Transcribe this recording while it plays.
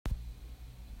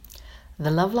The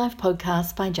Love Life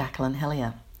Podcast by Jacqueline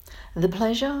Hellier. The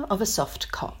pleasure of a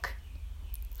soft cock.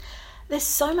 There's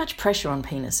so much pressure on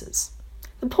penises.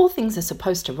 The poor things are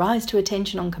supposed to rise to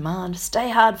attention on command,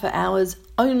 stay hard for hours,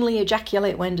 only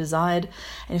ejaculate when desired,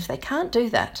 and if they can't do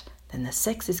that, then the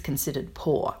sex is considered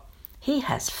poor. He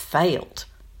has failed.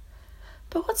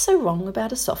 But what's so wrong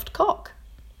about a soft cock?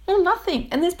 Well, nothing,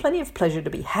 and there's plenty of pleasure to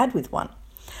be had with one.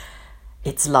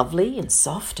 It's lovely and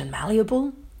soft and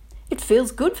malleable. It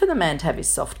feels good for the man to have his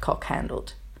soft cock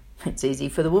handled. It's easy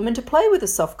for the woman to play with a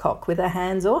soft cock with her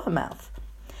hands or her mouth.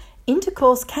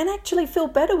 Intercourse can actually feel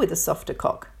better with a softer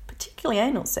cock, particularly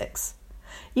anal sex.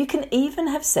 You can even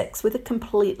have sex with a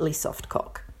completely soft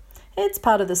cock. It's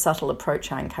part of the subtle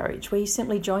approach I encourage, where you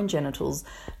simply join genitals,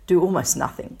 do almost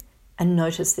nothing, and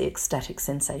notice the ecstatic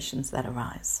sensations that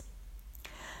arise.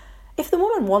 If the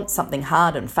woman wants something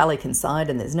hard and phallic inside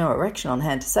and there's no erection on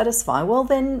hand to satisfy, well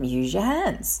then use your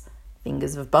hands.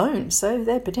 Fingers of bone, so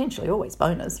they're potentially always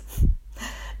boners.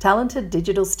 Talented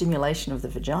digital stimulation of the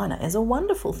vagina is a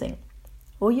wonderful thing.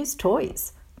 Or use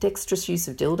toys. Dexterous use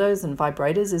of dildos and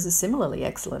vibrators is a similarly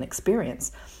excellent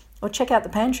experience. Or check out the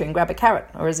pantry and grab a carrot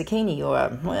or a zucchini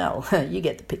or you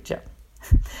get the picture.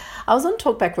 I was on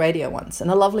Talkback Radio once and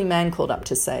a lovely man called up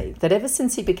to say that ever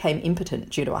since he became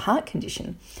impotent due to a heart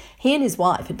condition, he and his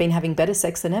wife had been having better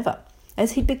sex than ever,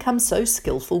 as he'd become so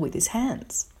skillful with his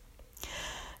hands.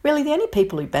 Really, the only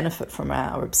people who benefit from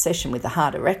our obsession with the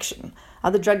hard erection are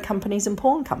the drug companies and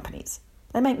porn companies.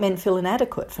 They make men feel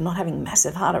inadequate for not having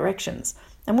massive hard erections,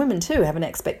 and women too have an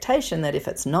expectation that if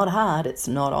it's not hard, it's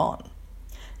not on.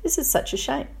 This is such a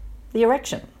shame. The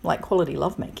erection, like quality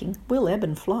lovemaking, will ebb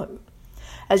and flow.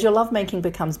 As your lovemaking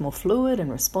becomes more fluid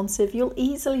and responsive, you'll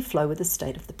easily flow with the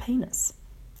state of the penis.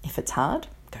 If it's hard,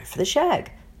 go for the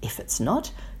shag. If it's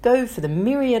not, go for the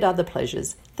myriad other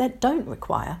pleasures that don't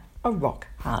require a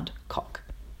rock-hard cock.